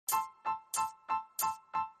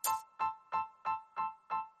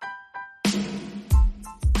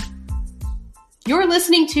You're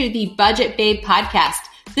listening to the Budget Babe podcast.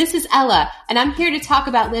 This is Ella, and I'm here to talk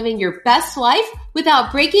about living your best life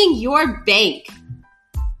without breaking your bank.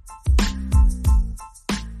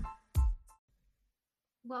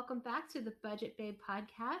 Welcome back to the Budget Babe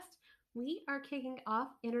podcast. We are kicking off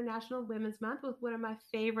International Women's Month with one of my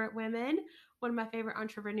favorite women, one of my favorite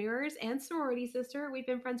entrepreneurs and sorority sister. We've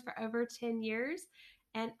been friends for over 10 years,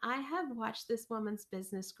 and I have watched this woman's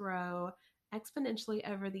business grow exponentially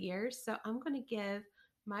over the years. So I'm going to give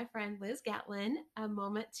my friend Liz Gatlin a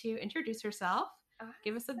moment to introduce herself,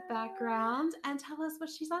 give us a background, and tell us what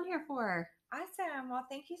she's on here for. Awesome. Well,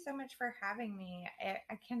 thank you so much for having me.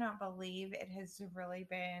 I cannot believe it has really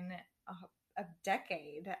been a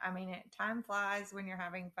decade. I mean, time flies when you're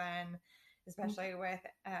having fun, especially with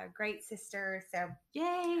a great sister. So Yay!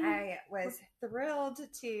 I was thrilled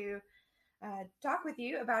to talk with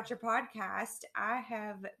you about your podcast. I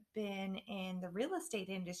have been in the real estate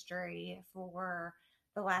industry for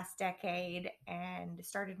the last decade and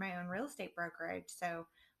started my own real estate brokerage. So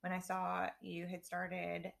when I saw you had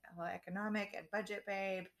started Economic and Budget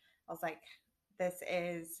Babe, I was like, this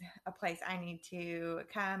is a place I need to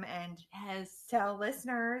come and tell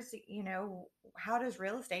listeners, how does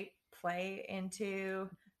real estate play into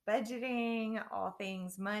budgeting, all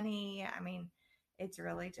things money? I mean, it's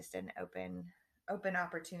really just an open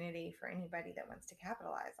opportunity for anybody that wants to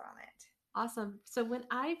capitalize on it. Awesome. So when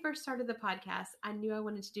I first started the podcast, I knew I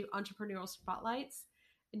wanted to do entrepreneurial spotlights,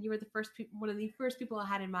 and you were one of the first people I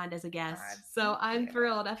had in mind as a guest. So I'm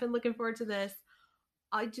thrilled. I've been looking forward to this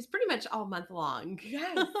just pretty much all month long.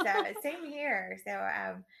 Yes, same here. So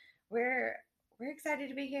we're excited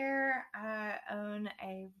to be here. I own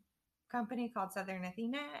a company called Southern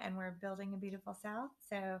Athena, and we're building a beautiful South.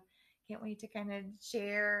 So can't wait to kind of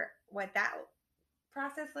share what that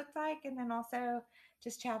process looks like, and then also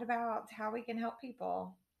just chat about how we can help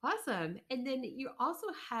people. Awesome. And then you also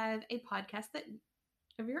have a podcast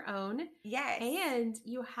of your own. Yes. And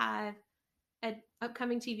you have an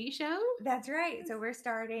upcoming TV show. That's right. So we're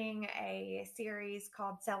starting a series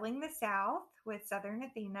called Selling the South with Southern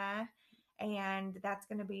Athena, and that's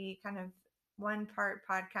going to be kind of one part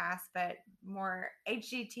podcast, but more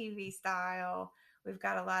HGTV style. We've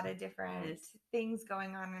got a lot of different things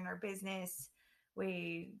going on in our business.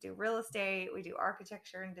 We do real estate, we do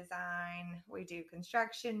architecture and design, we do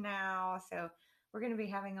construction now. So we're going to be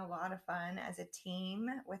having a lot of fun as a team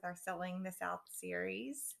with our Selling the South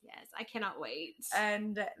series. Yes, I cannot wait.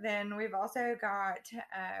 And then we've also got,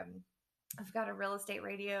 I've got a real estate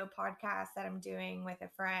radio podcast that I'm doing with a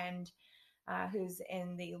friend who's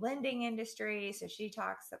in the lending industry. So she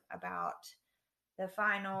talks about the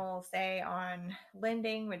final say on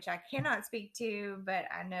lending, which I cannot speak to, but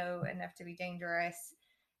I know enough to be dangerous.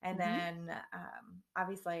 And then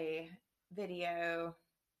obviously video,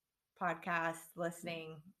 podcast,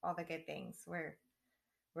 listening, all the good things.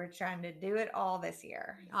 We're trying to do it all this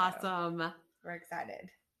year. Awesome. So we're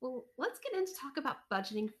excited. Well, let's get into talk about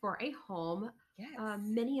budgeting for a home. Yes.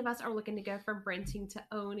 Many of us are looking to go from renting to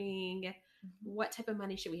owning. What type of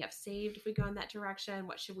money should we have saved if we go in that direction?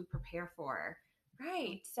 What should we prepare for?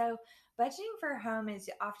 Right. So budgeting for a home is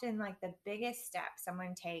often like the biggest step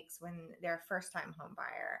someone takes when they're a first-time home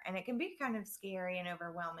buyer. And it can be kind of scary and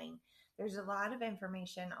overwhelming. There's a lot of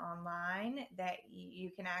information online that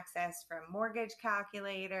you can access, from mortgage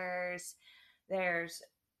calculators. There's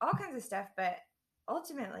all kinds of stuff, but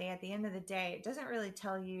ultimately at the end of the day, it doesn't really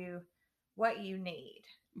tell you what you need.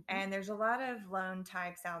 And there's a lot of loan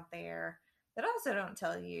types out there that also don't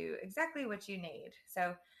tell you exactly what you need.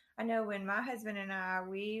 So I know when my husband and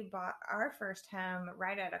we bought our first home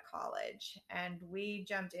right out of college, and we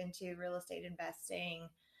jumped into real estate investing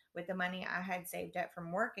with the money I had saved up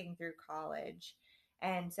from working through college.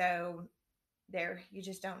 And so you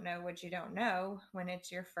just don't know what you don't know when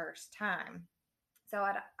it's your first time. So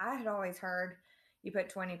I had always heard you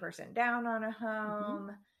put 20% down on a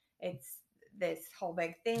home. It's this whole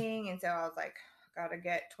big thing. And so I was like, got to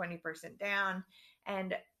get 20% down.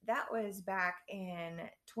 And that was back in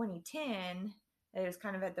 2010. It was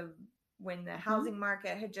kind of when the housing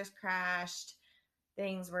market had just crashed.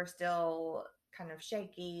 Things were still kind of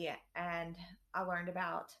shaky. And I learned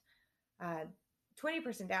about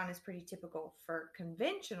 20% down is pretty typical for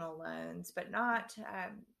conventional loans, but not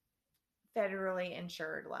federally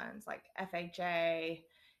insured loans like FHA,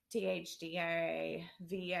 THDA,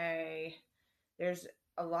 VA. There's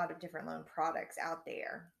a lot of different loan products out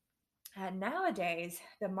there. Nowadays,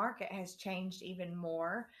 the market has changed even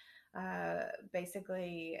more.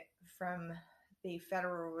 Basically, from the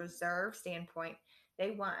Federal Reserve standpoint,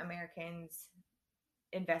 they want Americans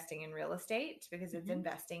investing in real estate because it's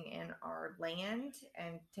investing in our land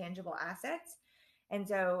and tangible assets. And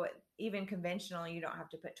so even conventional, you don't have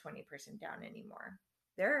to put 20% down anymore.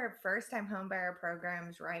 There are first time home buyer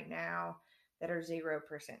programs right now that are 0%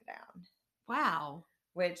 down. Wow.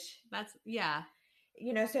 Which that's, yeah.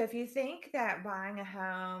 So if you think that buying a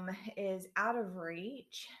home is out of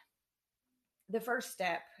reach, the first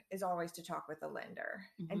step is always to talk with a lender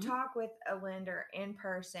and talk with a lender in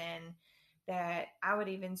person. That I would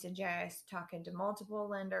even suggest talking to multiple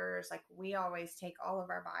lenders. Like we always take all of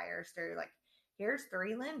our buyers through, like, here's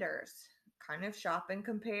 3 lenders, kind of shop and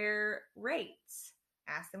compare rates,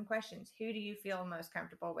 ask them questions. Who do you feel most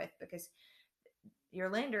comfortable with? Because your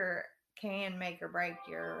lender can make or break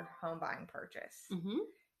your home buying purchase.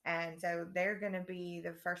 And so they're going to be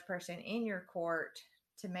the first person in your court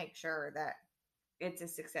to make sure that it's a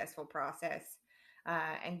successful process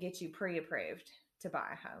and get you pre-approved to buy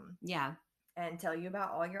a home. Yeah. And tell you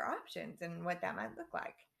about all your options and what that might look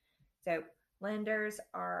like. So lenders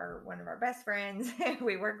are one of our best friends.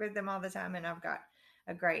 We work with them all the time, and I've got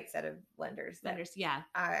a great set of lenders that yeah.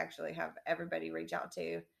 I actually have everybody reach out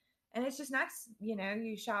to. And it's just nice,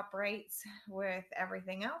 you shop rates with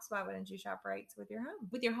everything else. Why wouldn't you shop rates with your home?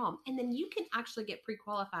 With your home. And then you can actually get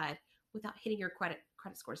pre-qualified without hitting your credit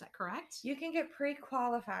score. Is that correct? You can get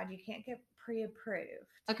pre-qualified. You can't get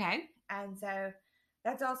pre-approved. Okay. And so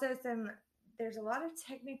that's also there's a lot of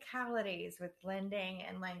technicalities with lending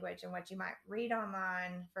and language and what you might read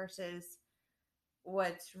online versus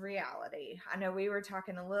what's reality. I know we were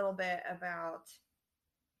talking a little bit about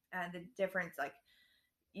the difference. Like,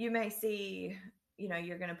 you may see,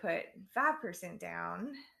 you're going to put 5%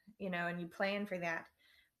 down, and you plan for that.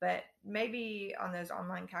 But maybe on those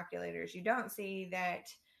online calculators, you don't see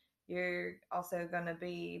that you're also going to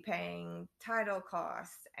be paying title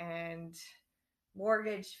costs and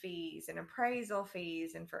mortgage fees and appraisal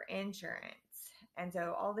fees and for insurance. And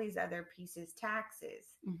so all these other pieces, taxes,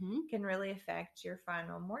 can really affect your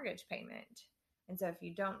final mortgage payment. And so if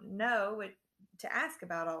you don't know what to ask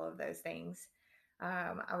about all of those things,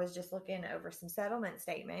 I was just looking over some settlement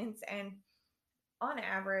statements, and on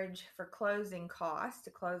average for closing costs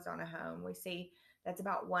to close on a home, we see that's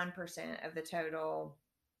about 1% of the total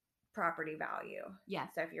property value. Yeah.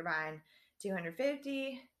 So if you're buying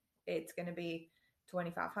 $250, it's going to be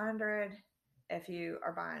 $2,500. If you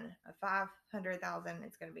are buying a $500,000,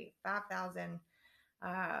 it's going to be $5,000.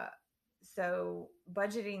 So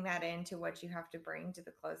budgeting that into what you have to bring to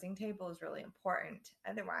the closing table is really important.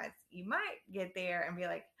 Otherwise, you might get there and be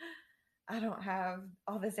like, I don't have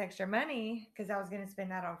all this extra money because I was going to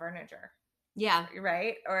spend that on furniture. Yeah.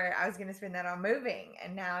 Right? Or I was going to spend that on moving.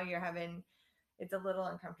 And now it's a little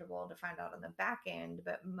uncomfortable to find out on the back end,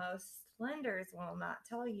 but most lenders will not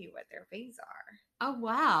tell you what their fees are. Oh,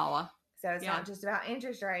 wow. So it's not just about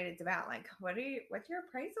interest rate. It's about, like, what's your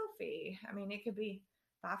appraisal fee? I mean, it could be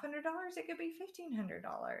 $500. It could be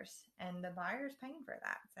 $1,500, and the buyer's paying for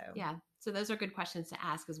that. So yeah. So those are good questions to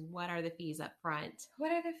ask, is what are the fees up front?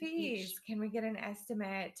 What are the fees? Can we get an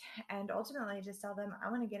estimate? And ultimately just tell them,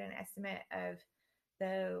 I want to get an estimate of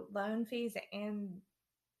the loan fees and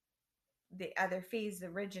the other fees, the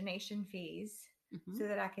origination fees, so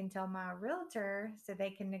that I can tell my realtor so they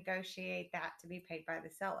can negotiate that to be paid by the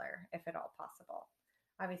seller, if at all possible.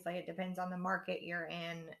 Obviously, it depends on the market you're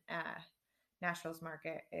in. Nashville's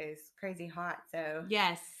market is crazy hot, so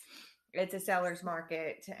yes, it's a seller's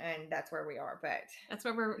market, and that's where we are. But that's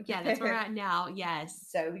where we're at now. Yes.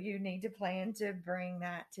 So you need to plan to bring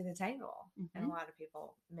that to the table. And a lot of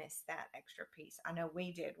people miss that extra piece. I know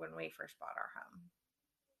we did when we first bought our home.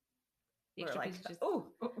 The extra piece just,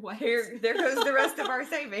 there goes the rest of our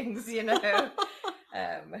savings,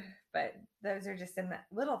 But those are just some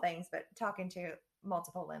little things. But talking to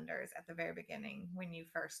multiple lenders at the very beginning, when you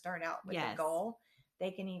first start out with a goal, they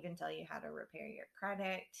can even tell you how to repair your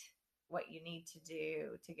credit, what you need to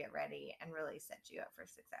do to get ready, and really set you up for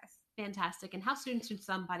success. Fantastic. And how soon should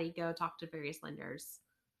somebody go talk to various lenders?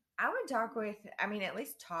 I would at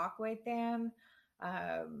least talk with them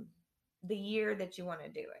the year that you want to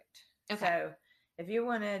do it. Okay. So if you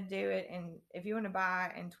want to do it if you want to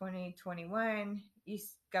buy in 2021, you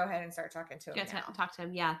go ahead and start talking to them now. Talk to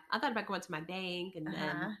them. Yeah. I thought about going to my bank and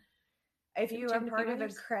then. If you are part of a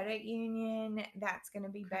credit union, that's going to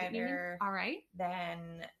be better. All right.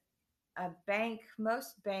 Than a bank.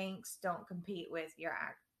 Most banks don't compete with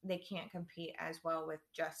they can't compete as well with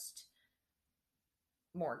just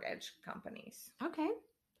mortgage companies. Okay.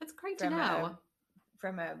 That's great to know.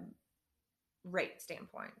 From a rate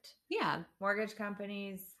standpoint. Yeah. Mortgage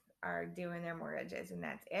companies are doing their mortgages and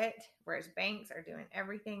that's it. Whereas banks are doing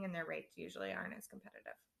everything and their rates usually aren't as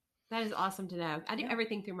competitive. That is awesome to know. I do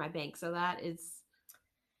everything through my bank. So that is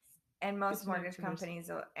And Good most to know mortgage for yours.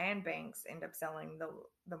 companies and banks end up selling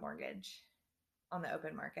the mortgage on the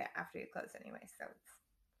open market after you close anyway. So it's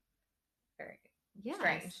very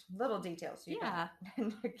strange. Yes. Little details you Yeah.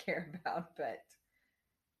 don't care about, but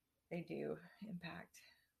they do impact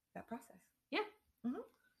that process. Yeah. Mhm.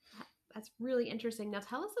 That's really interesting. Now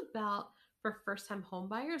tell us about for first-time home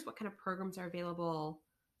buyers, what kind of programs are available?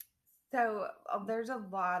 So there's a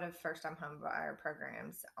lot of first time home buyer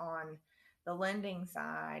programs on the lending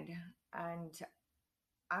side, and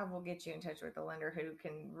I will get you in touch with a lender who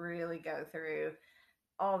can really go through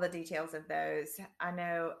all the details of those. I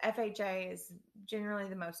know FHA is generally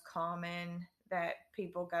the most common that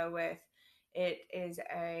people go with. It is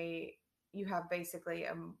you have basically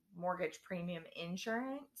a mortgage premium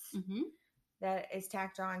insurance Mm-hmm. that is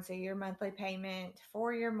tacked on. So your monthly payment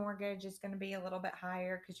for your mortgage is going to be a little bit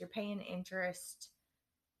higher because you're paying interest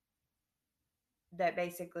that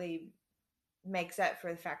basically makes up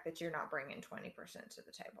for the fact that you're not bringing 20% to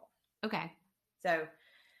the table. Okay. So,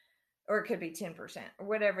 or it could be 10% or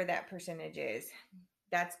whatever that percentage is.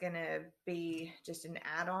 That's going to be just an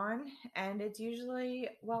add on. And it's usually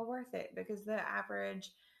well worth it because the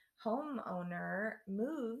average homeowner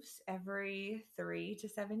moves every 3 to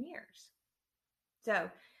 7 years.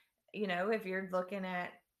 So, if you're looking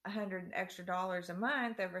at $100 extra a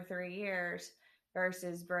month over 3 years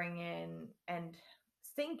versus bringing and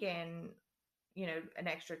sinking, an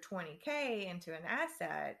extra 20K into an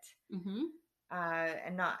asset, Mm-hmm.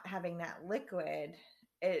 and not having that liquid,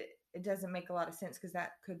 it doesn't make a lot of sense because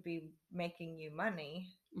that could be making you money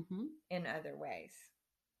Mm-hmm. in other ways.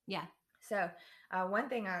 Yeah. So, one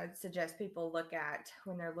thing I would suggest people look at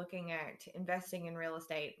when they're looking at investing in real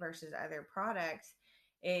estate versus other products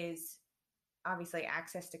is obviously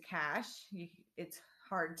access to cash. It's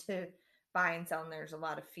hard to buy and sell, and there's a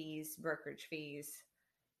lot of fees, brokerage fees,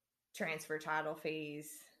 transfer title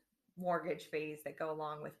fees, mortgage fees that go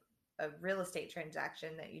along with a real estate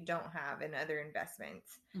transaction that you don't have in other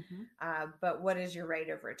investments. Mm-hmm. But what is your rate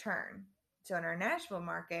of return? So in our Nashville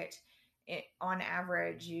market, on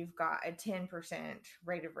average, you've got a 10%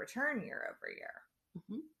 rate of return year over year.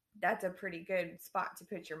 Mm-hmm. That's a pretty good spot to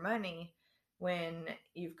put your money when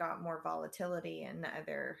you've got more volatility in the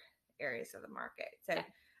other areas of the market. So Yeah.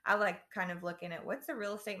 I like kind of looking at what's the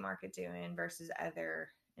real estate market doing versus other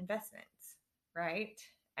investments, right?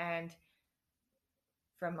 And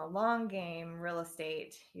from a long game real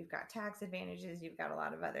estate, you've got tax advantages, you've got a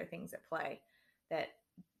lot of other things at play that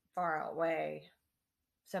far outweigh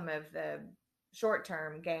some of the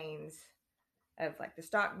short-term gains of like the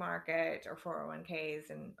stock market or 401ks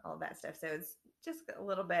and all that stuff. So it's just a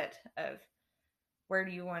little bit of where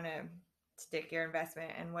do you want to stick your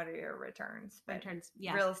investment and what are your returns. But Returns.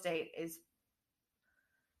 Yeah. real estate is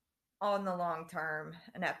on the long term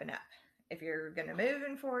and up and up. If you're going to move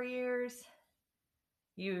in 4 years,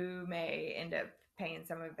 you may end up paying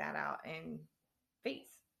some of that out in fees.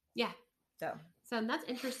 Yeah. So that's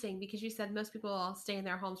interesting because you said most people stay in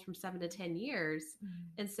their homes from 7 to 10 years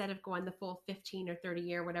instead of going the full 15 or 30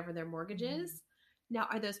 year, whatever their mortgage is. Now,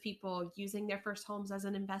 are those people using their first homes as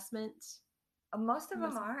an investment? Most of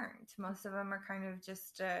them aren't. Most of them are kind of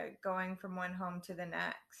just going from one home to the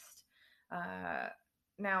next.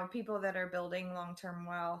 Now, people that are building long-term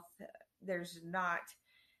wealth, there's not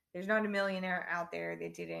a millionaire out there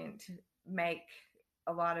that didn't make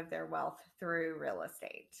a lot of their wealth through real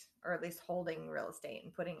estate, or at least holding real estate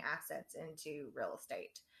and putting assets into real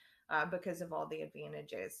estate because of all the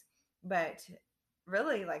advantages. But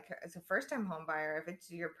really, like as a first-time home buyer, if it's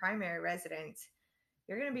your primary residence,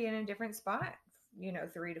 you're going to be in a different spot,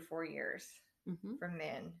 3 to 4 years from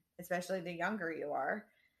then, especially the younger you are.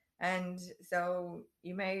 And so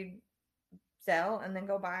you may sell and then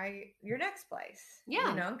go buy your next place,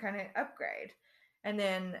 kind of upgrade. And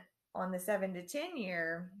then on the 7 to 10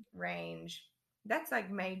 year range, that's like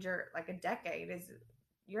major, like a decade is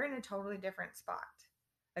you're in a totally different spot.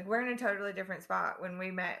 Like we're in a totally different spot when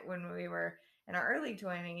we met when we were in our early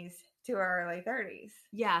 20s to our early 30s.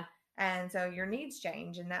 Yeah. And so your needs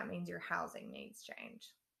change, and that means your housing needs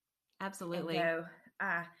change. Absolutely. And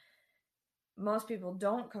so most people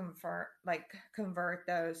don't convert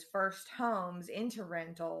those first homes into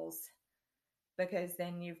rentals because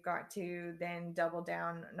then you've got to then double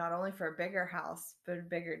down not only for a bigger house, but a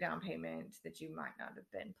bigger down payment that you might not have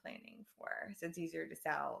been planning for. So it's easier to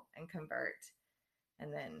sell and convert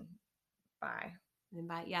and then buy.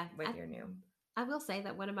 Yeah. With your new. I will say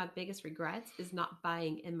that one of my biggest regrets is not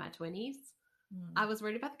buying in my 20s. I was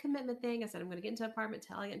worried about the commitment thing. I said, I'm going to get into an apartment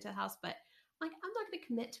till I get into a house, but like, I'm not going to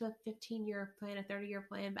commit to a 15-year plan, a 30-year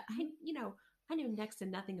plan. But I knew next to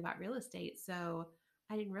nothing about real estate. So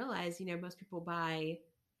I didn't realize, most people buy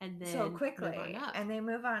and so then move on quickly, up. and they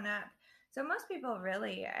move on up. So most people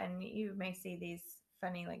really, and you may see these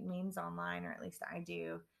funny like memes online, or at least I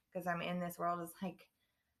do, because I'm in this world, is like,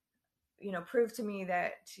 prove to me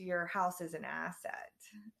that your house is an asset.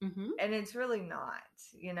 Mm-hmm. And it's really not,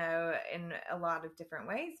 in a lot of different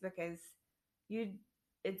ways, because you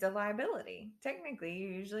it's a liability. Technically, you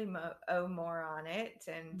usually owe more on it,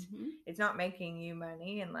 and Mm-hmm. it's not making you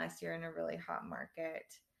money unless you're in a really hot market.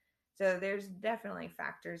 So there's definitely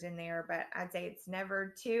factors in there, but I'd say it's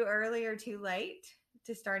never too early or too late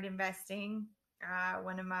to start investing.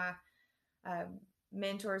 One of my uh,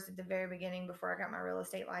 mentors at the very beginning, before I got my real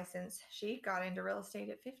estate license, she got into real estate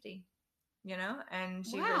at 50, and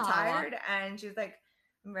she Wow. retired, and she was like,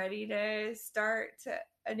 I'm ready to start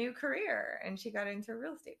a new career. And she got into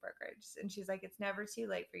real estate brokerage. And she's like, it's never too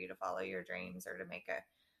late for you to follow your dreams or to make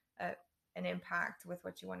an impact with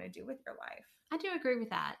what you want to do with your life. I do agree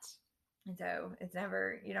with that. And so it's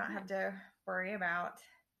never, you don't have to worry about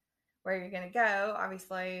where you're going to go.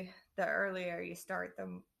 Obviously, the earlier you start,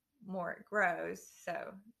 the more it grows. So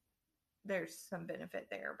there's some benefit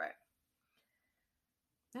there, but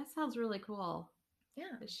That sounds really cool. yeah.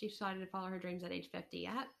 That she decided to follow her dreams at age 50.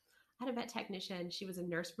 I had a vet technician. She was a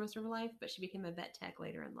nurse for most of her life, but she became a vet tech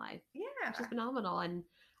later in life, Yeah. which is phenomenal. And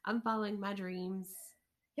I'm following my dreams,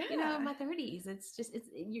 Yeah. in my 30s.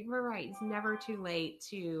 You're right. It's never too late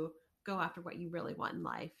to go after what you really want in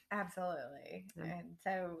life. Absolutely. And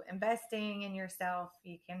so investing in yourself,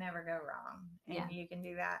 you can never go wrong. And you can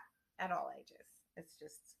do that at all ages. It's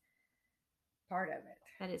just part of it.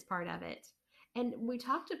 That is part of it. And we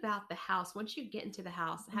talked about the house. Once you get into the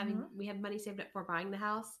house, we have money saved up for buying the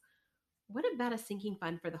house. What about a sinking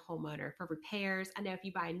fund for the homeowner for repairs? I know if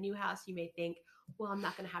you buy a new house, you may think, well, I'm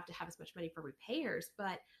not going to have as much money for repairs.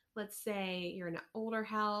 But let's say you're in an older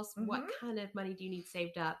house. What kind of money do you need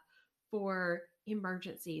saved up for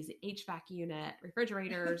emergencies, HVAC unit,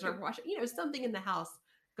 refrigerators, or something in the house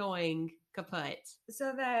going kaput?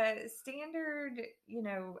 So the standard,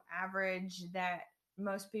 average that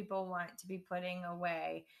most people want to be putting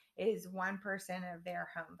away is 1% of their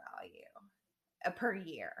home value per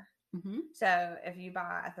year. Mm-hmm. So if you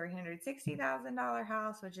buy a $360,000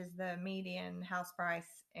 house, which is the median house price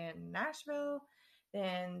in Nashville,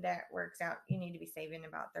 then that works out. You need to be saving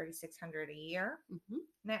about $3,600 a year. Mm-hmm.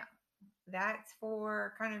 Now, that's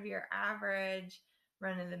for kind of your average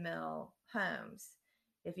run-of-the-mill homes.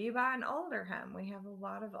 If you buy an older home, we have a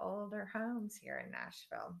lot of older homes here in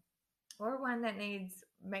Nashville, or one that needs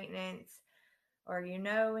maintenance, or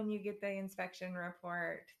when you get the inspection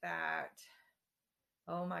report that,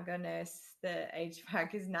 oh my goodness, the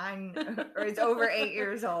HVAC is 9 or it's over 8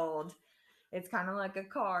 years old. It's kind of like a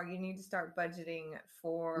car. You need to start budgeting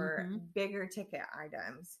for bigger ticket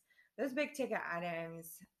items. Those big ticket items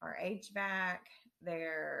are HVAC,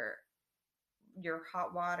 they're your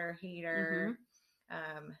hot water heater.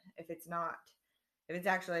 If it's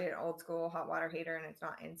actually an old school hot water heater and it's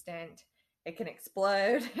not instant, it can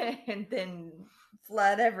explode and then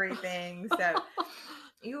flood everything. So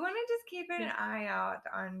you want to just keep an eye out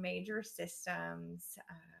on major systems,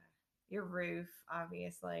 your roof,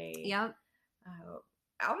 obviously. Yep.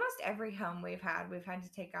 Almost every home we've had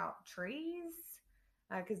to take out trees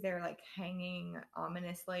because they're like hanging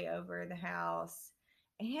ominously over the house,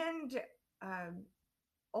 and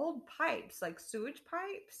old pipes, like sewage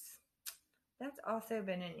pipes. That's also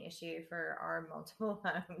been an issue for our multiple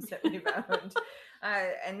homes that we've owned.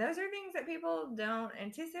 And those are things that people don't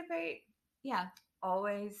anticipate. Yeah.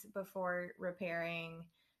 Always, before repairing,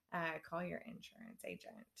 call your insurance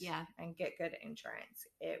agent. Yeah. And get good insurance.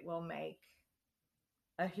 It will make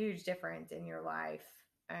a huge difference in your life.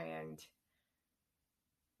 And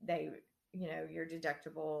your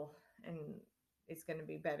deductible and it's going to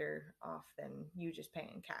be better off than you just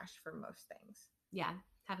paying cash for most things. Yeah.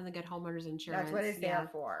 Having the good homeowners insurance. That's what it's there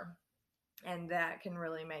for. And that can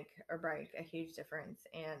really make or break a huge difference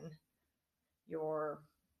in your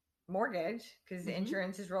mortgage, because the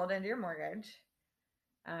insurance is rolled into your mortgage.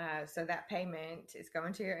 So that payment is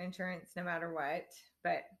going to your insurance no matter what.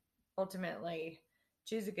 But ultimately,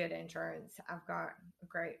 choose a good insurance. I've got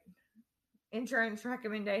great insurance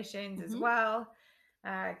recommendations as well,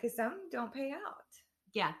 because some don't pay out.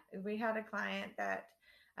 Yeah. We had a client that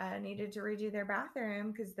needed to redo their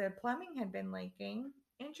bathroom because the plumbing had been leaking.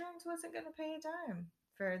 Insurance wasn't going to pay a dime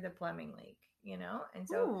for the plumbing leak, and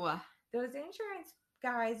so those insurance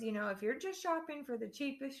guys, if you're just shopping for the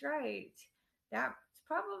cheapest rate, that's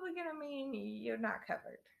probably going to mean you're not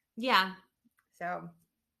covered. Yeah. So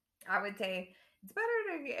I would say it's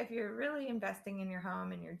better to, if you're really investing in your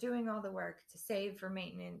home and you're doing all the work to save for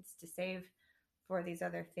maintenance, to save for these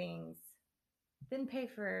other things, then pay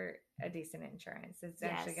for a decent insurance. It's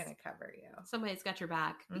actually going Yes. to cover you. Somebody's got your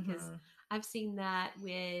back, because Mm-hmm. I've seen that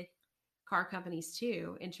with car companies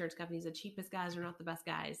too. Insurance companies, the cheapest guys are not the best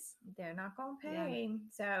guys. They're not going to Yeah. pay.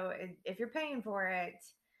 So if you're paying for it,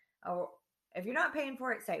 or if you're not paying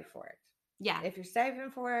for it, save for it. Yeah. If you're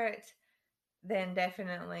saving for it, then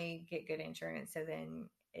definitely get good insurance. So then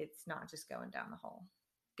it's not just going down the hole.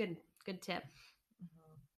 Good tip.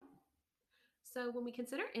 Mm-hmm. So when we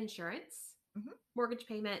consider insurance, Mm-hmm. mortgage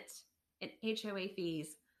payment, and HOA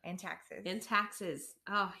fees, And taxes.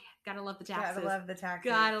 Oh, yeah, gotta love the taxes. Gotta love the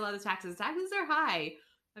taxes. Gotta love the taxes. Taxes are high.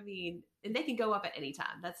 I mean, and they can go up at any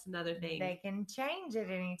time. That's another thing. They can change at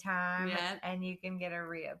any time. Yeah. And you can get a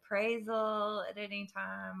reappraisal at any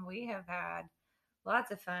time. We have had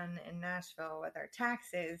lots of fun in Nashville with our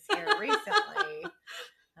taxes here recently,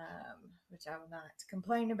 which I will not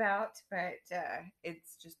complain about, but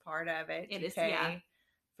it's just part of it. It you is, pay yeah.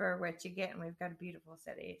 for what you get, and we've got a beautiful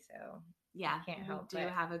city, so yeah, you can't help we do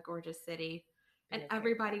it. have a gorgeous city, and Very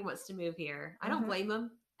everybody fun. wants to move here. I don't blame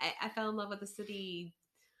them. I fell in love with the city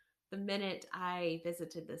the minute I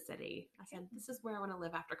visited the city. I said, "This is where I want to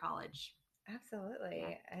live after college." Absolutely,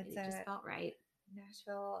 Yeah, it just felt right.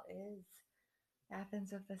 Nashville is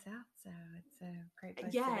Athens of the South, so it's a great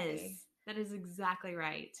place to Yes, be. that is exactly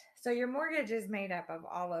right. So your mortgage is made up of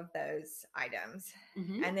all of those items.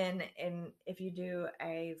 Mm-hmm. And then if you do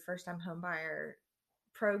a first-time home buyer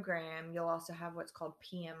program, you'll also have what's called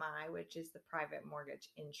PMI, which is the private mortgage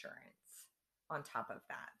insurance on top of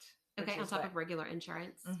that. Okay, on top of regular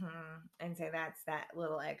insurance. Mm-hmm. And so that's that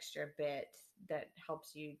little extra bit that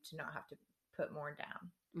helps you to not have to put more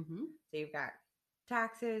down. Mm-hmm. So you've got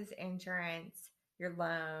taxes, insurance, your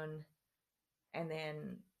loan, and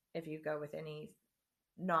then if you go with any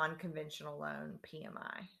non-conventional loan,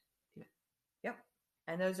 PMI. Yeah. Yep.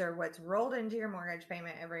 And those are what's rolled into your mortgage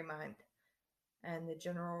payment every month. And the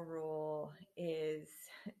general rule is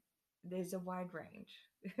there's a wide range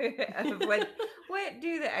of what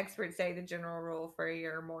do the experts say the general rule for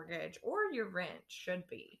your mortgage or your rent should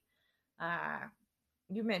be.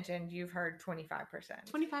 You mentioned you've heard 25%.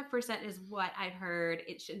 25% is what I've heard.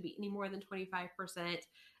 It shouldn't be any more than 25%.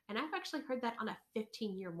 And I've actually heard that on a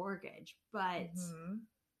 15-year mortgage, but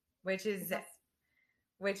which is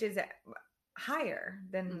higher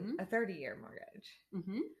than a 30-year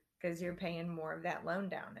mortgage because you're paying more of that loan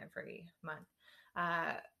down every month.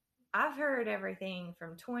 I've heard everything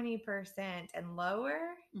from 20% and lower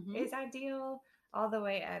is ideal, all the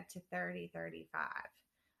way up to 30, 35.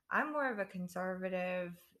 I'm more of a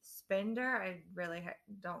conservative spender. I really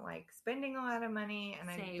don't like spending a lot of money, and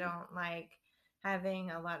Same. I don't like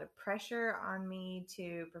having a lot of pressure on me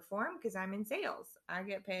to perform because I'm in sales. I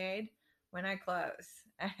get paid when I close.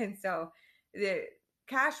 And so the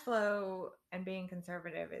cash flow and being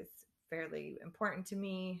conservative is fairly important to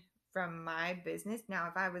me from my business. Now,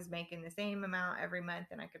 if I was making the same amount every month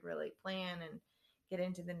and I could really plan and get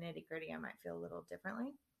into the nitty gritty, I might feel a little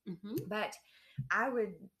differently. But I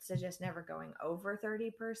would suggest never going over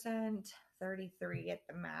 30%, 33 at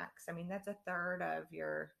the max. I mean, that's a third of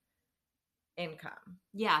your income.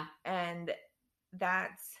 Yeah. And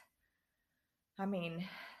that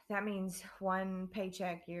means one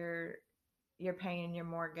paycheck you're paying your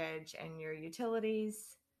mortgage and your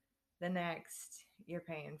utilities. The next you're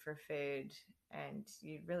paying for food, and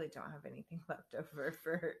you really don't have anything left over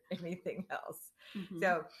for anything else.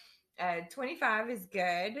 So 25 is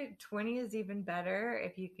good. 20 is even better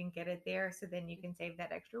if you can get it there. So then you can save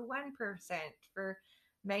that extra 1% for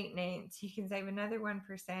maintenance. You can save another 1%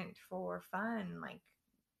 for fun, like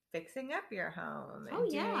fixing up your home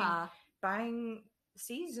and buying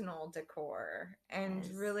seasonal decor and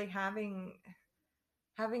really having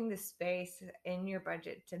the space in your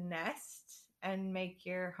budget to nest and make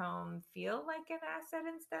your home feel like an asset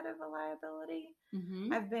instead of a liability.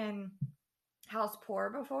 I've been house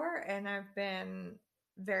poor before, and I've been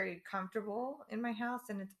very comfortable in my house,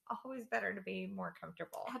 and it's always better to be more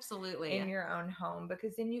comfortable in your own home,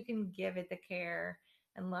 because then you can give it the care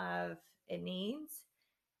and love it needs.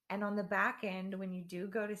 And on the back end, when you do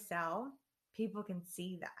go to sell, people can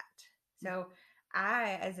see that. So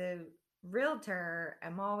I, as a realtor,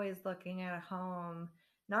 am always looking at a home,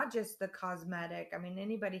 not just the cosmetic. I mean,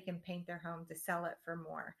 anybody can paint their home to sell it for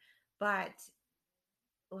more, but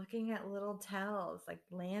looking at little tells like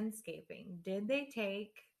landscaping. Did they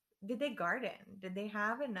garden? Did they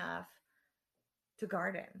have enough to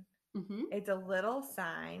garden? It's a little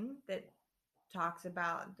sign that talks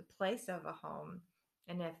about the place of a home.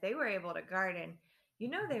 And if they were able to garden,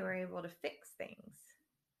 they were able to fix things,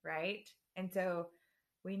 right? And so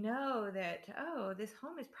we know that, this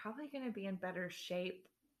home is probably going to be in better shape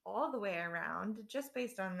all the way around just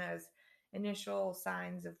based on those initial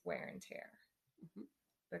signs of wear and tear Mhm.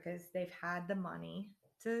 because they've had the money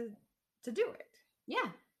to do it.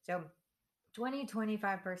 Yeah. So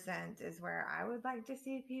 20-25% is where I would like to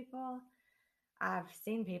see people. I've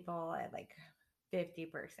seen people at like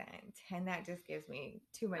 50%, and that just gives me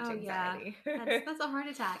too much Oh yeah. anxiety. That's a heart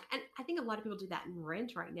attack. And I think a lot of people do that in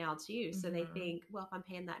rent right now too. So they Mhm. think, well, if I'm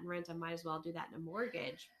paying that in rent, I might as well do that in a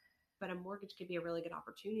mortgage. But a mortgage could be a really good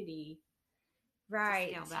opportunity to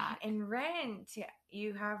Right. scale back. And rent,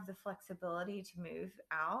 you have the flexibility to move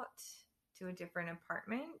out to a different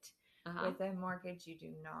apartment. Uh-huh. With a mortgage, you do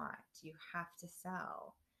not. You have to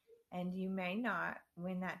sell. And you may not,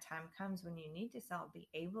 when that time comes when you need to sell, be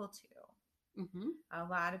able to. Mm-hmm. A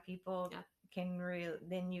lot of people Yeah. can really,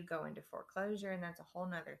 then you go into foreclosure, and that's a whole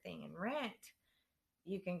nother thing. In rent,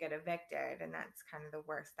 you can get evicted, and that's kind of the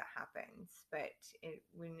worst that happens. But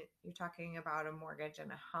when you're talking about a mortgage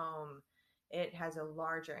and a home, it has a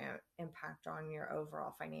larger impact on your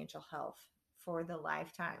overall financial health for the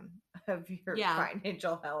lifetime of your Yeah.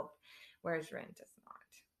 financial health, whereas rent does not.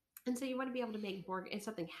 And so you want to be able to make mortgage, if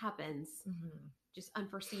something happens, just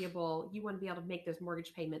unforeseeable, you want to be able to make those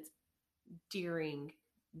mortgage payments during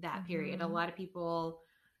that period. A lot of people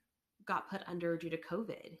got put under due to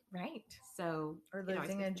COVID. Right. So, Or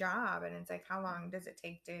losing a job. And it's like, how long does it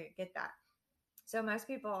take to get that? So most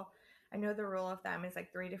people, I know the rule of thumb is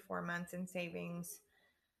like 3 to 4 months in savings.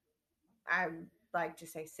 I like to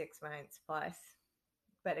say 6 months plus.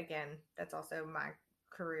 But again, that's also my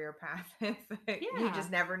career path. You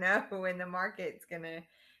just never know when the market's going to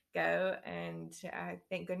go. And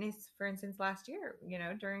thank goodness, for instance, last year,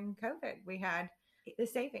 during COVID, we had the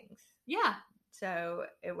savings. Yeah. So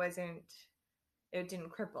it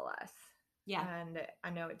didn't cripple us. Yeah. And I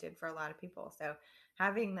know it did for a lot of people. So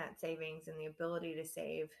having that savings and the ability to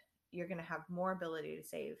save, you're going to have more ability to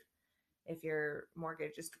save if your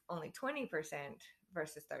mortgage is only 20%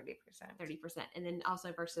 versus 30%. 30%. And then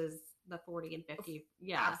also versus the 40 and 50.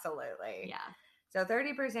 Yeah. Absolutely. Yeah. So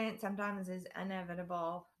 30% sometimes is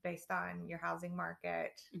inevitable based on your housing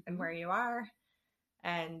market and where you are,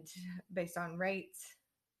 and based on rates.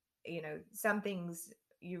 Some things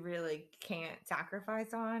you really can't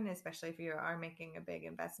sacrifice on, especially if you are making a big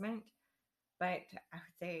investment. But I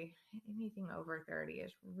would say anything over 30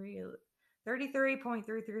 is really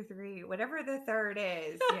 33.333, whatever the third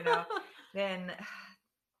is, then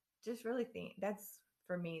just really think that's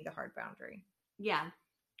for me the hard boundary. Yeah.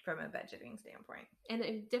 From a budgeting standpoint. And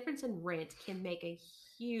a difference in rent can make a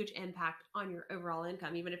huge impact on your overall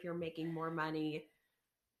income, even if you're making more money.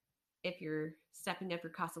 If you're stepping up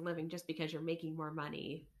your cost of living just because you're making more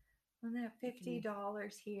money. And that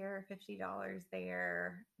 $50 here, $50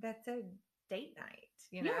 there, that's a date night.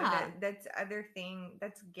 That's other thing,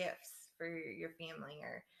 that's gifts for your family,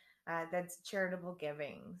 or that's charitable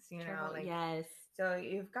givings, Yes. So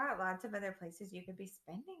you've got lots of other places you could be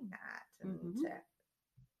spending that. And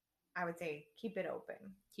I would say keep it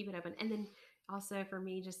open. And then also for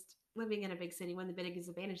me, just living in a big city, one of the biggest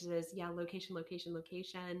advantages is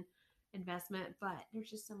location, investment, but there's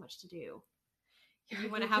just so much to do. You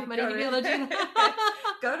want to have money to be able to do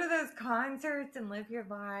that. Go to those concerts and live your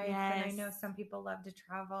life. Yes. And I know some people love to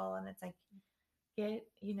travel, and it's like,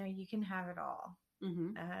 you can have it all.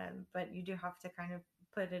 But you do have to kind of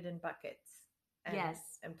put it in buckets.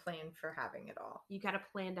 And plan for having it all. You got to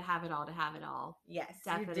plan to have it all. Yes,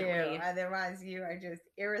 definitely. You do. Otherwise, you are just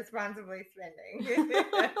irresponsibly spending.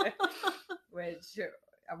 Which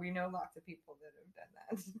we know lots of people that have done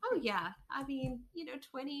that. Oh, yeah. I mean,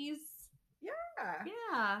 20s.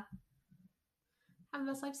 Yeah. Have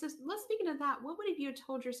the best life. So let's speaking of that, what would have you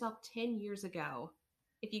told yourself 10 years ago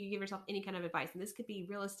if you could give yourself any kind of advice? And this could be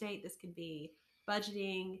real estate. This could be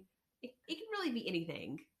budgeting. It can really be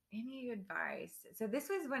anything. Any advice? So this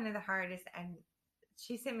was one of the hardest, and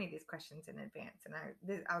she sent me these questions in advance, and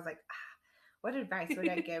I was like, what advice would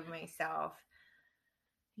I give myself?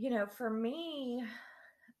 For me,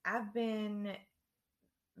 I've been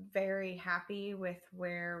very happy with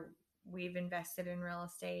where we've invested in real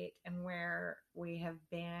estate and where we have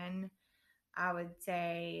been. I would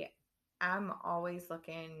say I'm always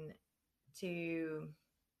looking to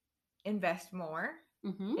invest more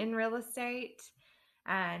in real estate,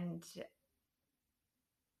 and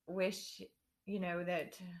wish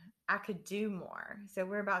that I could do more. So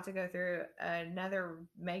we're about to go through another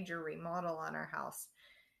major remodel on our house,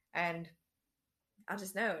 and I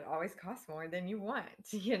just know it always costs more than you want,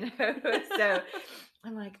 So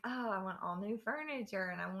I'm like, I want all new furniture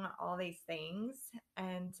and I want all these things.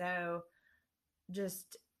 And so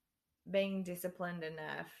just being disciplined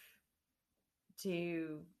enough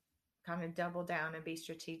to kind of double down and be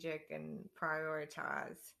strategic and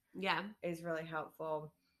prioritize Yeah. is really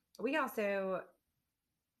helpful. We also,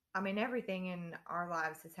 I mean, everything in our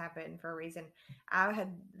lives has happened for a reason. I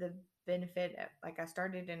had the benefit of, like, I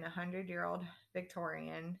started in a 100-year-old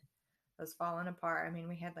Victorian. It was falling apart. I mean,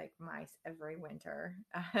 we had like mice every winter,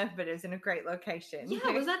 but it was in a great location.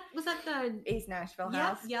 Yeah. Was that the East Nashville Yep,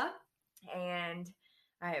 house? yep. And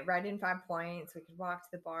right in 5 Points. We could walk to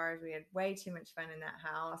the bars. We had way too much fun in that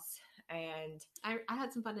house. And I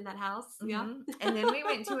had some fun in that house. Yeah. and then we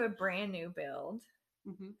went to a brand new build.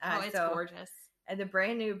 Oh, it's gorgeous. And the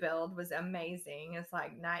brand new build was amazing. It's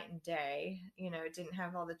like night and day. You know, it didn't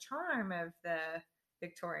have all the charm of the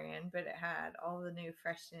Victorian, but it had all the new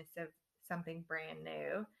freshness of something brand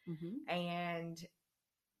new. And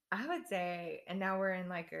I would say, and now we're in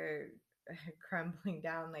like a crumbling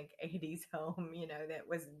down like 80s home, you know, that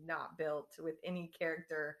was not built with any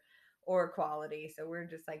character or quality. So we're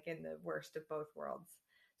just like in the worst of both worlds.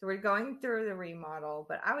 So we're going through the remodel,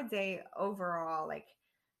 but I would say overall, like,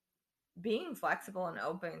 being flexible and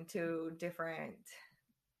open to different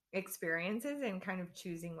experiences and kind of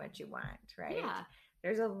choosing what you want, right? Yeah.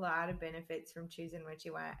 There's a lot of benefits from choosing what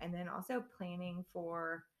you want. And then also planning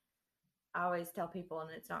for, I always tell people, and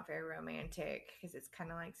it's not very romantic because it's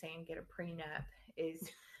kind of like saying get a prenup, is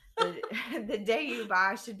the, the day you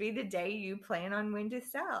buy should be the day you plan on when to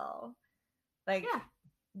sell. Like, Yeah.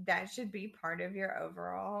 that should be part of your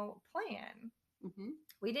overall plan.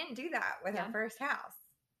 We didn't do that with our first house.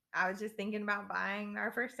 I was just thinking about buying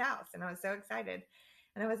our first house and I was so excited.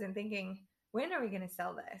 And I wasn't thinking, when are we going to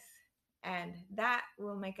sell this? And that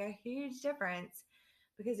will make a huge difference,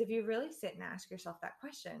 because if you really sit and ask yourself that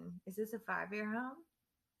question, is this a 5-year home?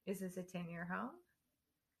 Is this a 10-year home?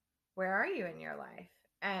 Where are you in your life?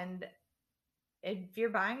 And if you're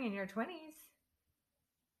buying in your 20s,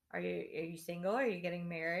 are you single? Are you getting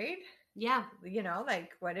married? Yeah. You know,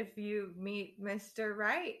 like, what if you meet Mr.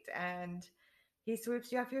 Right and he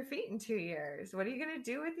sweeps you off your feet in 2 years? What are you going to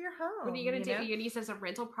do with your home? What are you going to do? Are you going to use it as a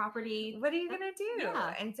rental property? What are you going to do?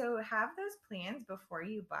 Yeah. And so have those plans before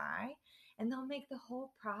you buy, and they'll make the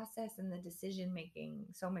whole process and the decision making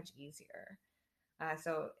so much easier.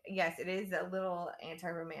 So yes, it is a little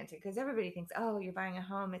anti-romantic because everybody thinks, oh, you're buying a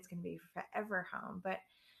home, it's going to be forever home. But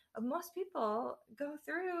most people go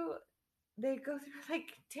through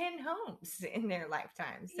like 10 homes in their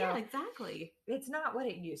lifetime. So yeah, exactly. It's not what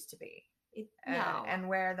it used to be. No. And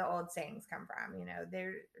where the old sayings come from, you know,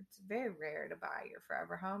 it's very rare to buy your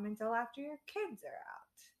forever home until after your kids are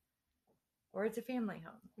out, or it's a family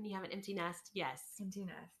home. When you have an empty nest, yes. Empty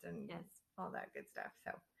nest and all that good stuff.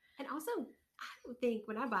 So, and also, I don't think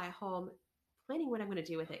when I buy a home, planning what I'm going to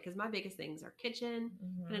do with it, because my biggest things are kitchen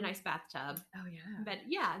and a nice bathtub. Oh yeah. But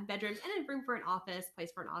yeah, bedrooms, and then room for an office,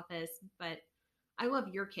 place for an office. But I love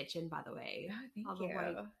your kitchen, by the way. Oh, thank all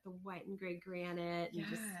you. The white and gray granite, and yes.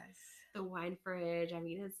 just the wine fridge. I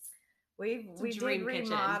mean, we did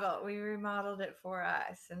remodel. We remodeled it for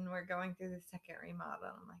us, and we're going through the second remodel.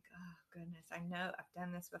 I'm like, oh goodness, I know I've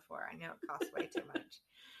done this before. I know it costs way too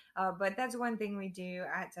much. But that's one thing we do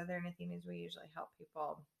at Southern Athena is we usually help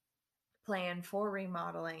people plan for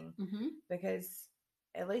remodeling, because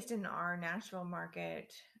at least in our Nashville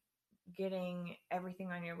market, getting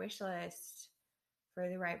everything on your wish list for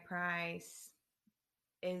the right price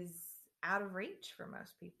is out of reach for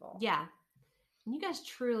most people. Yeah. And you guys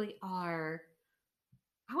truly are,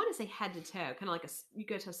 I want to say head to toe, kind of like you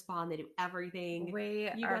go to a spa and they do everything. We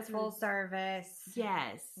are full service.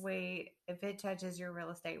 Yes. If it touches your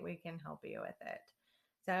real estate, we can help you with it.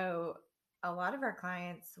 So a lot of our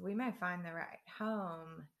clients, we may find the right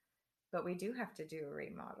home, but we do have to do a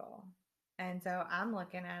remodel. And so I'm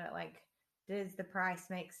looking at it like, does the price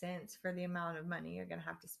make sense for the amount of money you're going to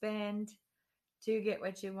have to spend to get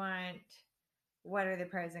what you want? What are the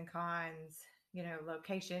pros and cons? You know,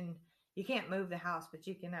 location. You can't move the house, but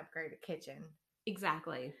you can upgrade a kitchen.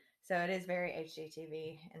 Exactly. So it is very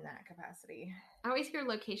HGTV in that capacity. I always hear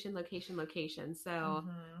location, location, location. So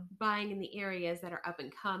buying in the areas that are up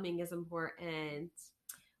and coming is important.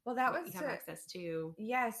 Well, that was you have access to.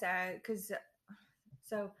 Yes, because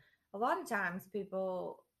so a lot of times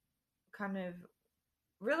people kind of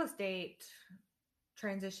real estate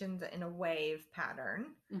transitions in a wave pattern,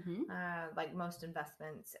 like most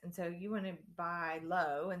investments. And so you want to buy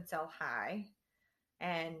low and sell high.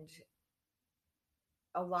 And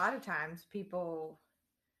a lot of times people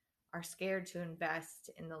are scared to invest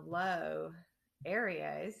in the low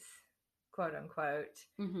areas, quote unquote,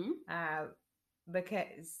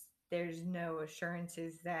 because there's no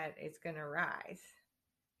assurances that it's going to rise,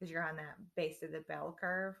 because you're on that base of the bell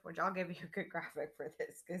curve, which I'll give you a good graphic for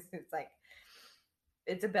this, because it's like,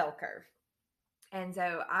 it's a bell curve. And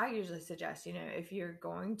so I usually suggest, if you're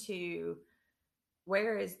going to,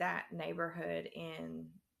 where is that neighborhood in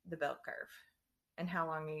the bell curve? And how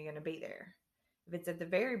long are you going to be there? If it's at the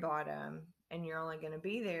very bottom and you're only going to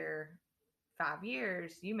be there 5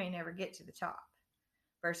 years, you may never get to the top.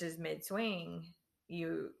 Versus mid swing,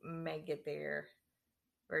 you may get there,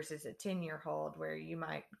 versus a 10-year hold where you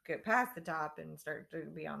might get past the top and start to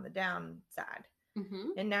be on the downside.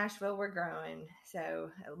 Mm-hmm. In Nashville, we're growing. So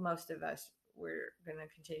most of us, we're going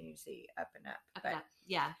to continue to see up and up. Up and up.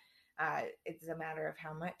 Yeah. It's a matter of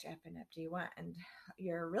how much up and up do you want. And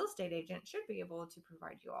your real estate agent should be able to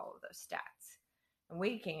provide you all of those stats. And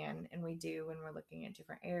we can, and we do when we're looking at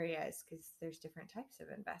different areas, because there's different types of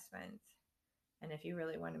investments. And if you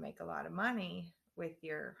really want to make a lot of money with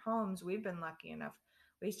your homes, we've been lucky enough.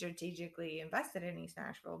 We strategically invested in East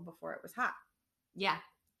Nashville before it was hot. Yeah.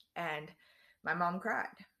 And my mom cried,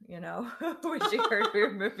 when she heard we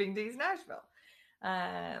were moving to East Nashville.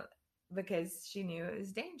 Because she knew it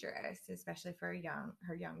was dangerous, especially for her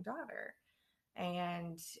young daughter.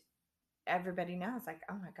 And everybody now is like,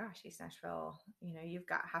 oh my gosh, East Nashville, you've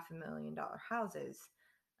got $500,000 houses.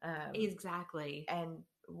 Exactly. And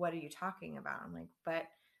what are you talking about? I'm like, but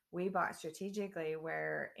we bought strategically, we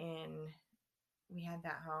had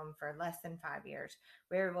that home for less than 5 years.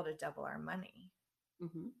 We were able to double our money.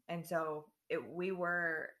 Mm-hmm. And so we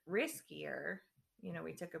were riskier,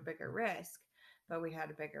 we took a bigger risk, but we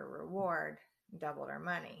had a bigger reward, doubled our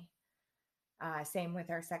money. Same with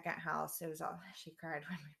our second house. It was all, she cried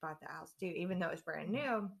when we bought the house too. Even though it was brand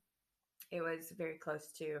new, it was very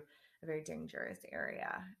close to a very dangerous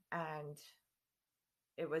area and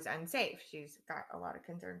it was unsafe. She's got a lot of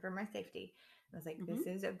concern for my safety. I was like, this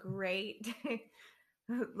is a great,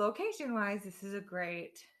 location wise, this is a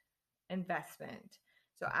great investment.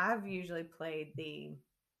 So I've usually played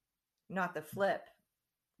not the flip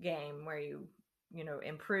game where you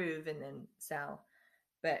improve and then sell,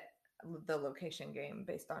 but the location game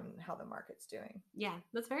based on how the market's doing. Yeah,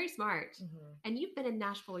 that's very smart. Mm-hmm. And you've been in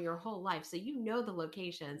Nashville your whole life, so you know the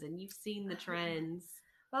locations and you've seen the trends.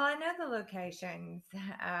 Well, I know the locations.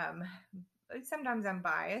 Sometimes I'm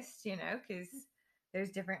biased, because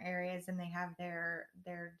there's different areas and they have their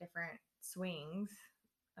different swings.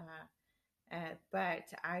 But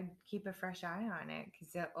I keep a fresh eye on it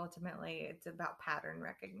because ultimately it's about pattern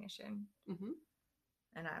recognition. Mm-hmm.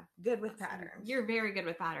 And I'm good with patterns. You're very good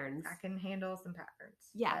with patterns. I can handle some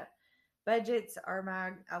patterns. Yeah. Budgets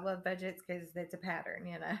are I love budgets because it's a pattern,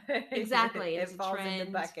 Exactly. It falls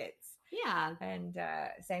into buckets. Yeah. And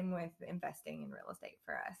same with investing in real estate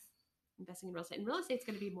for us. Investing in real estate. And real estate's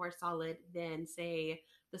going to be more solid than, say,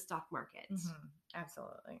 the stock market. Mm-hmm.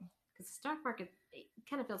 Absolutely. Because the stock market, it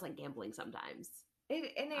kind of feels like gambling sometimes.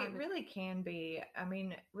 It really can be. I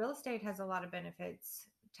mean, real estate has a lot of benefits.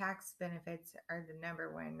 Tax benefits are the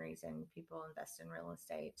number one reason people invest in real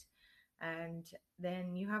estate. And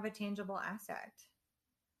then you have a tangible asset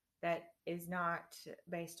that is not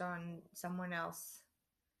based on someone else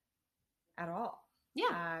at all.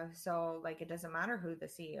 Yeah. So like, it doesn't matter who the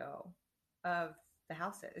CEO of the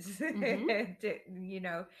house is. Mm-hmm.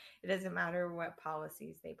 It doesn't matter what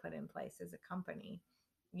policies they put in place as a company.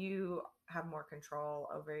 You have more control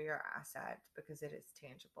over your asset because it is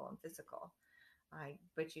tangible and physical.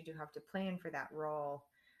 But you do have to plan for that role.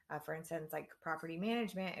 For instance, like property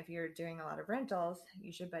management, if you're doing a lot of rentals,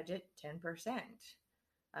 you should budget 10%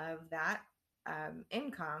 of that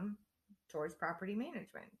income towards property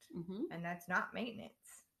management. Mm-hmm. And that's not maintenance.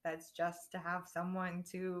 That's just to have someone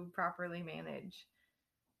to properly manage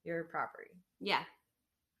your property. Yeah.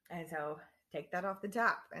 And so take that off the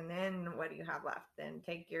top. And then what do you have left? Then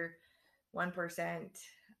take your 1%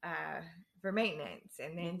 for maintenance.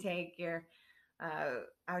 And then take your,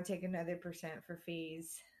 I would take another percent for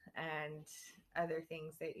fees and other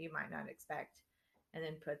things that you might not expect. And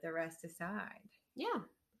then put the rest aside. Yeah.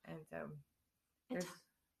 And so there's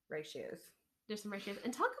ratios. There's some ratios.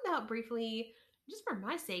 And talk about briefly, just for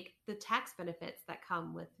my sake, the tax benefits that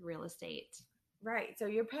come with real estate. Right. So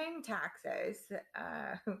you're paying taxes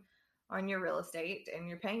on your real estate and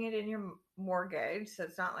you're paying it in your mortgage. So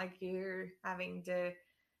it's not like you're having to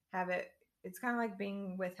have it. It's kind of like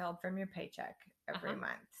being withheld from your paycheck every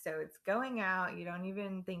month. So it's going out. You don't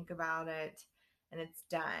even think about it and it's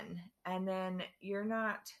done. And then you're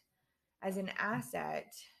not, as an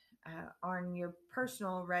asset, on your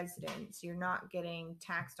personal residence, you're not getting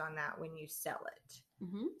taxed on that when you sell it.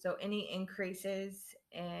 Mm-hmm. So any increases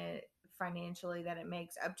financially that it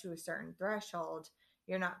makes up to a certain threshold,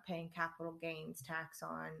 you're not paying capital gains tax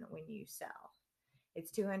on when you sell.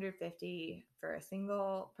 It's $250 for a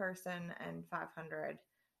single person and $500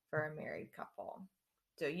 for a married couple.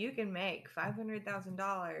 So you can make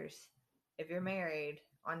 $500,000 if you're married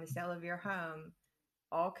on the sale of your home,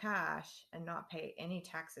 all cash, and not pay any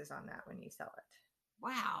taxes on that when you sell it.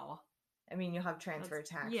 Wow. I mean, you'll have transfer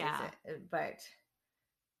taxes, yeah. but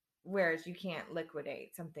whereas you can't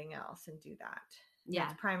liquidate something else and do that. Yeah.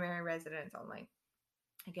 That's primary residence only.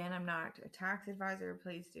 Again, I'm not a tax advisor.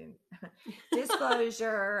 Please do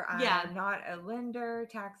disclosure. Yeah. I'm not a lender,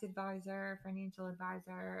 tax advisor, financial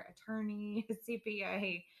advisor, attorney,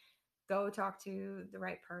 CPA. Go talk to the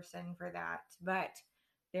right person for that. But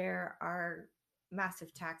there are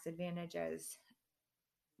massive tax advantages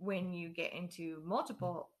when you get into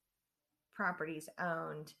multiple properties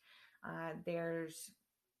owned. There's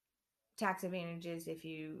tax advantages if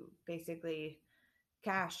you basically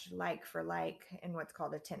cash like for like in what's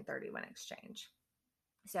called a 1031 exchange.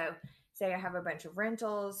 So, say I have a bunch of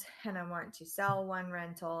rentals and I want to sell one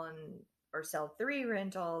rental and or sell three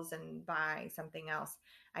rentals and buy something else,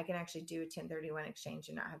 I can actually do a 1031 exchange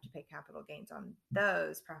and not have to pay capital gains on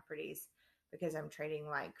those properties because I'm trading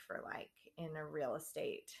like for like in a real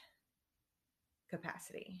estate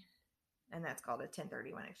capacity. And that's called a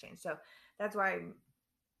 1031 exchange. So, that's why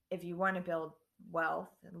if you want to build wealth,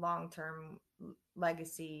 long term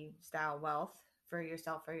legacy style wealth for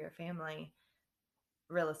yourself or your family,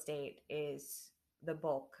 real estate is the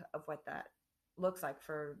bulk of what that looks like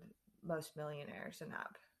for most millionaires and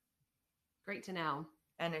up. Great to know.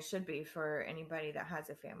 And it should be for anybody that has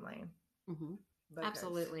a family. Mm-hmm.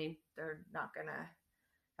 Absolutely. They're not going to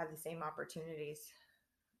have the same opportunities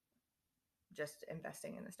just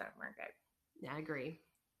investing in the stock market. Yeah, I agree.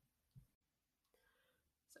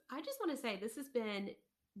 So I just want to say this has been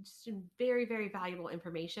just very, very valuable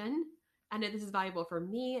information. I know this is valuable for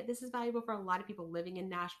me. This is valuable for a lot of people living in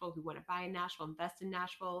Nashville who want to buy in Nashville, invest in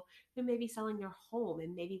Nashville, who may be selling their home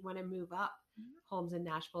and maybe want to move up homes in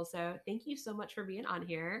Nashville. So thank you so much for being on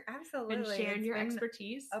here. Absolutely. And sharing your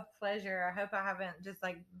expertise. A pleasure. I hope I haven't just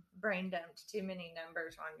like brain dumped too many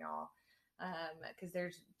numbers on y'all. Because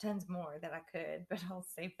there's tons more that I could, but I'll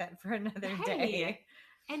save that for another day.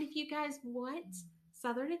 And if you guys want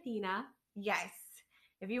Southern Athena. Yes.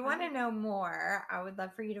 If you want to know more, I would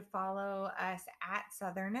love for you to follow us at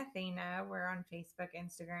Southern Athena. We're on Facebook,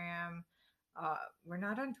 Instagram. We're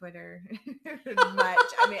not on Twitter much.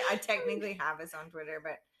 I mean, I technically have us on Twitter,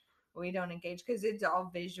 but we don't engage because it's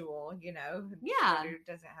all visual, you know. Yeah. Twitter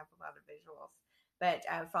doesn't have a lot of visuals. But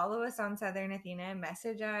follow us on Southern Athena.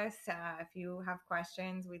 Message us if you have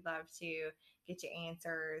questions. We'd love to get you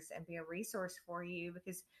answers and be a resource for you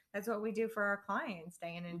because that's what we do for our clients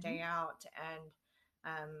day in and day out.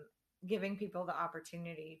 And giving people the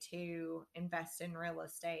opportunity to invest in real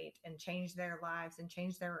estate and change their lives and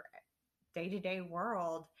change their day-to-day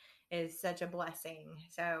world is such a blessing.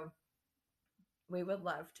 So we would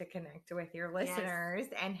love to connect with your listeners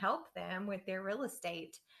and help them with their real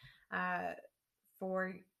estate.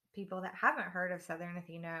 For people that haven't heard of Southern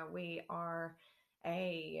Athena, we are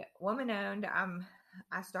a woman-owned.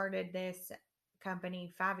 I started this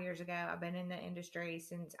company 5 years ago. I've been in the industry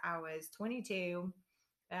since I was 22.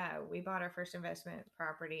 We bought our first investment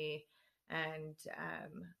property, and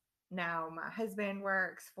now my husband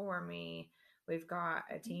works for me. We've got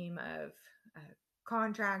a team of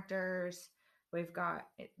contractors. We've got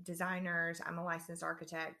designers. I'm a licensed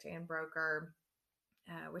architect and broker,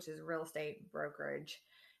 which is a real estate brokerage.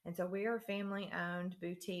 And so we are a family owned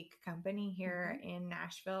boutique company here in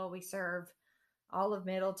Nashville. We serve all of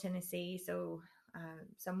Middle Tennessee. So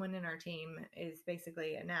someone in our team is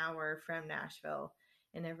basically an hour from Nashville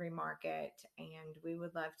in every market. And we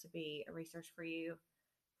would love to be a resource for you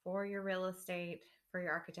for your real estate, for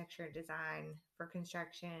your architecture and design, for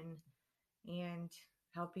construction, and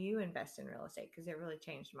help you invest in real estate because it really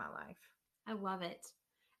changed my life. I love it.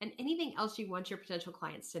 And anything else you want your potential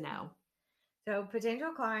clients to know? So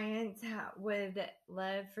potential clients would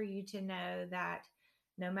love for you to know that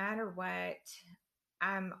no matter what,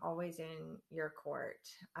 I'm always in your court.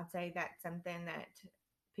 I'd say that's something that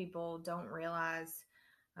people don't realize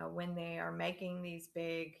when they are making these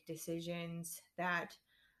big decisions. That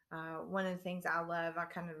one of the things I love, I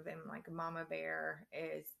kind of am like a mama bear,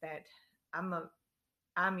 is that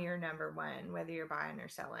I'm your number one, whether you're buying or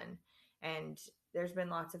selling. And there's been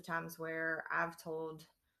lots of times where I've told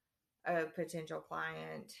a potential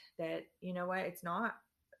client that, you know what, it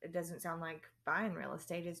doesn't sound like buying real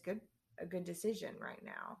estate is a good decision right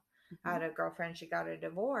now. I had a girlfriend, she got a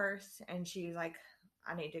divorce and she was like,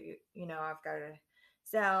 I need to, I've got to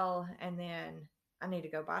sell and then I need to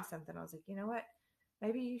go buy something. I was like, you know what,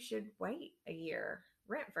 maybe you should wait a year,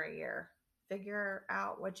 rent for a year, figure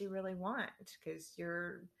out what you really want, because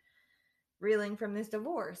reeling from this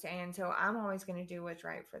divorce. And so I'm always going to do what's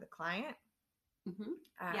right for the client, Mm-hmm.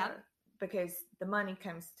 uh, Yep. because the money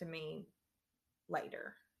comes to me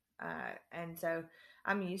later. And so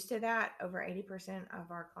I'm used to that. Over 80%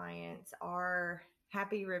 of our clients are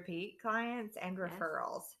happy repeat clients and Yes.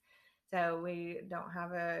 referrals. So we don't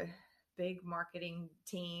have a big marketing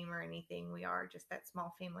team or anything. We are just that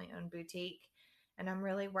small family owned boutique. And I'm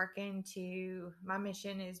really working to, my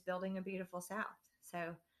mission is building a beautiful South.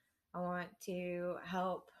 So I want to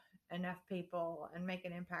help enough people and make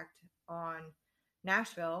an impact on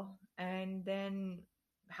Nashville, and then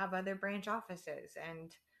have other branch offices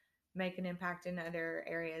and make an impact in other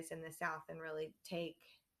areas in the South, and really take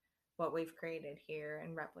what we've created here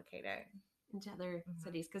and replicate it into other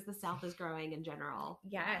cities, because the South is growing in general.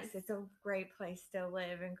 Yes, it's a great place to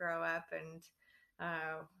live and grow up, and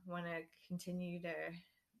want to continue to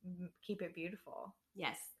keep it beautiful.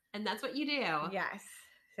 Yes, and that's what you do. Yes.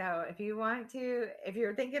 So if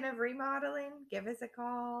you're thinking of remodeling, give us a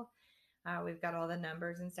call. We've got all the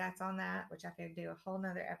numbers and stats on that, which I could do a whole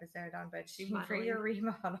nother episode on budgeting for your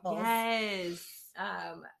remodels. Yes.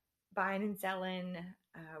 Buying and selling,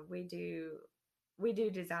 we do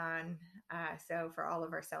design. So for all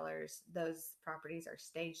of our sellers, those properties are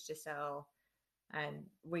staged to sell, and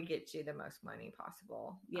we get you the most money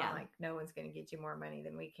possible. Yeah. Like, no one's going to get you more money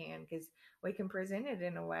than we can, because we can present it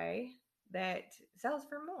in a way that sells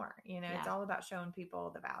for more. It's all about showing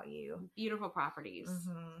people the value. Beautiful properties.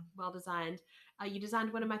 Well designed. You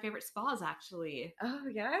designed one of my favorite spas, actually. Oh,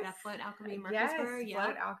 yes. That Float Alchemy in Murfreesboro. Yes,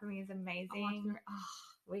 Float Alchemy is amazing.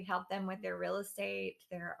 We help them with their real estate,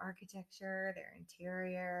 their architecture, their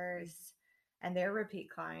interiors, and their repeat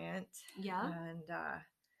client. Yeah.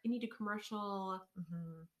 And you do commercial.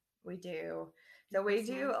 We do. So we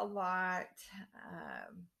do a lot,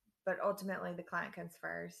 but ultimately the client comes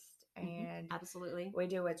first, and absolutely, we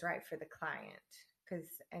do what's right for the client,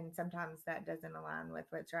 and sometimes that doesn't align with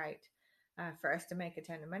what's right for us to make a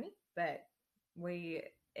ton of money, but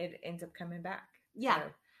it ends up coming back. Yeah. So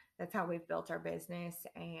that's how we've built our business,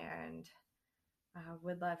 and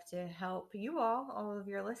would love to help you all of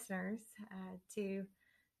your listeners, to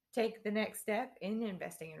take the next step in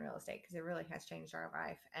investing in real estate, because it really has changed our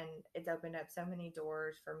life, and it's opened up so many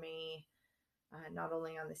doors for me, not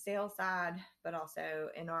only on the sales side, but also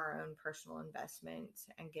in our own personal investment,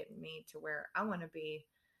 and getting me to where I want to be,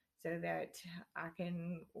 so that I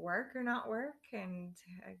can work or not work, and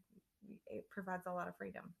it provides a lot of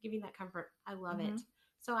freedom. Giving that comfort. I love it.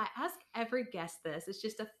 So I ask every guest this. It's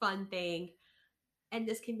just a fun thing. And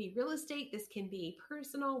this can be real estate, this can be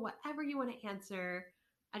personal, whatever you want to answer.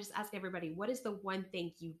 I just ask everybody, what is the one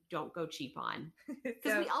thing you don't go cheap on?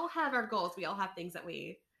 Because we all have our goals. We all have things that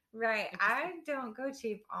we... Right. I don't go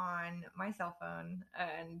cheap on my cell phone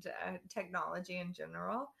and technology in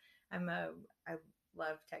general. I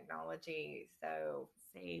love technology. So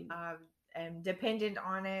same. I'm dependent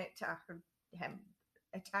on it. I have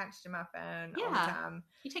attached to my phone all the time.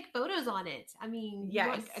 You take photos on it. I mean, yes,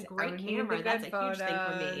 you want a great camera. That's a huge thing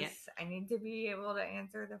for me. I need to be able to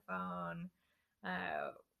answer the phone.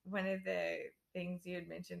 One of the things you had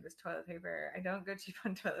mentioned was toilet paper. I don't go cheap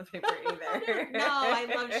on toilet paper either. No, I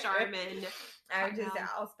love Charmin.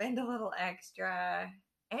 I'll spend a little extra.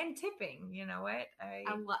 And tipping, you know what?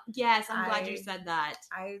 Yes, I'm glad you said that.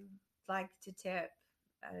 I like to tip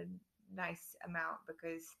a nice amount,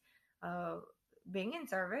 because being in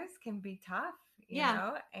service can be tough, you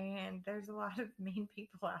know, and there's a lot of mean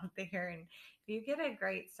people out there. And if you get a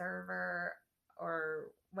great server or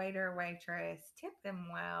waiter, waitress, tip them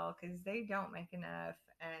well, because they don't make enough,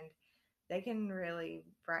 and they can really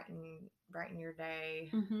brighten your day.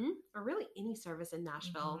 Or really any service in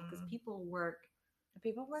Nashville, because people work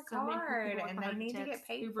so hard, and they need to get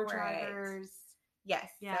paid Uber for drivers. Yes.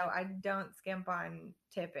 So I don't skimp on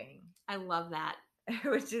tipping. I love that.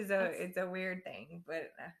 Which is it's a weird thing,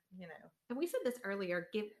 but you know. And we said this earlier,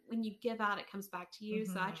 when you give out, it comes back to you.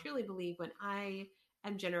 So I truly believe when I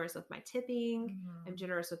am generous with my tipping, I'm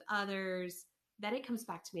generous with others, then it comes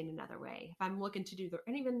back to me in another way. If I'm looking to do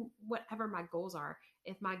and even whatever my goals are,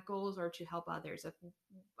 if my goals are to help others, if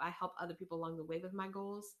I help other people along the way with my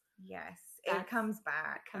goals. Yes, it comes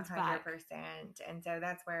back 100%. And so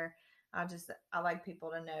that's where I like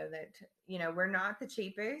people to know that, you know, we're not the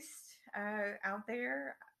cheapest out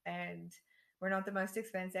there, and we're not the most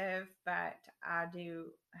expensive, but I do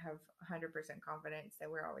have 100% confidence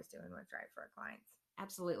that we're always doing what's right for our clients.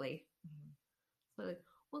 Absolutely. Absolutely.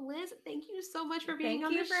 Well, Liz, thank you so much for being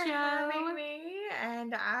on the show. Thank you for having me.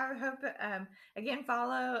 And I hope, again,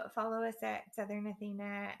 follow us at Southern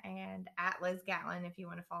Athena and at Liz Gatlin if you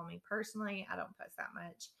want to follow me personally. I don't post that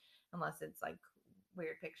much unless it's like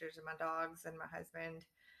weird pictures of my dogs and my husband.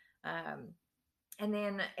 And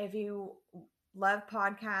then if you love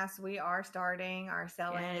podcasts, we are starting our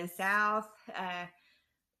Selling the Yes. South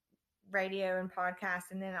radio and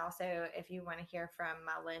podcast. And then also, if you want to hear from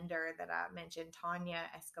my lender that I mentioned, Tanya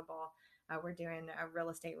Escobar, we're doing a real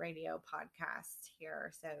estate radio podcast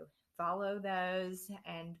here. So follow those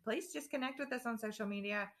and please just connect with us on social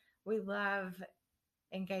media. We love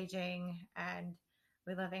engaging and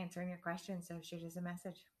we love answering your questions. So shoot us a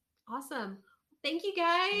message. Awesome. Thank you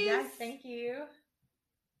guys. Yes, thank you.